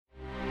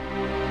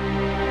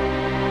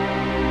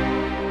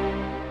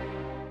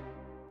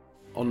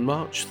on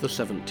March the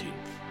 17th,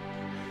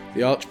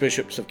 the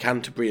Archbishops of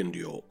Canterbury and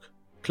York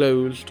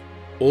closed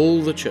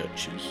all the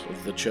churches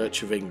of the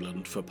Church of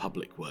England for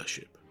public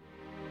worship.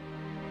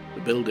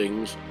 The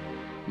buildings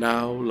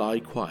now lie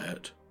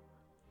quiet,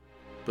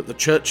 but the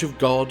Church of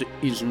God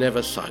is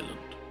never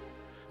silent,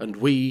 and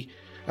we,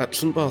 at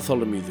St.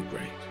 Bartholomew the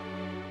Great,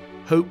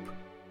 hope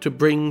to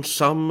bring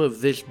some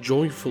of this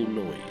joyful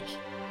noise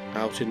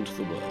out into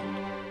the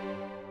world.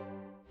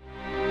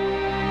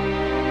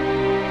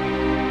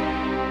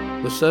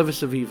 The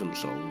service of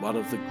Evensong, one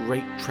of the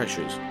great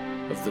treasures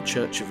of the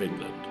Church of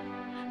England,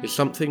 is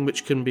something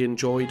which can be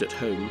enjoyed at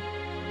home,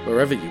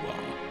 wherever you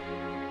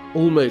are,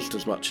 almost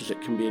as much as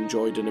it can be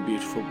enjoyed in a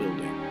beautiful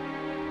building.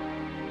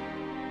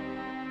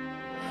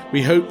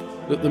 We hope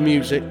that the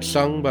music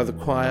sung by the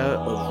choir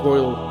of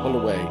Royal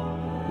Holloway,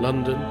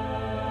 London,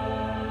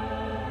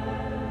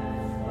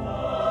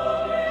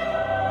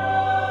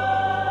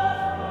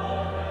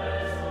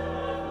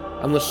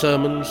 and the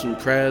sermons and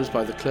prayers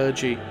by the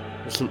clergy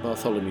of St.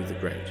 Bartholomew the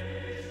Great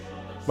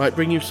might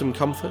bring you some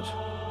comfort,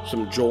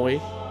 some joy,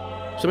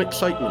 some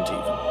excitement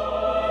even.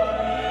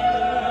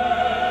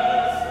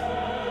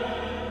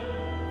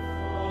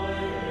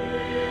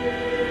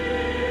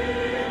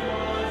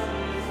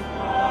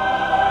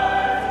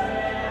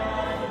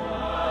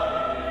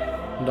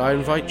 And I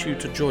invite you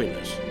to join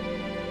us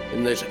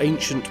in this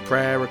ancient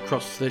prayer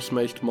across this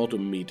most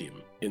modern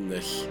medium in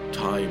this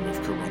time of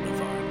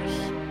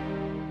coronavirus.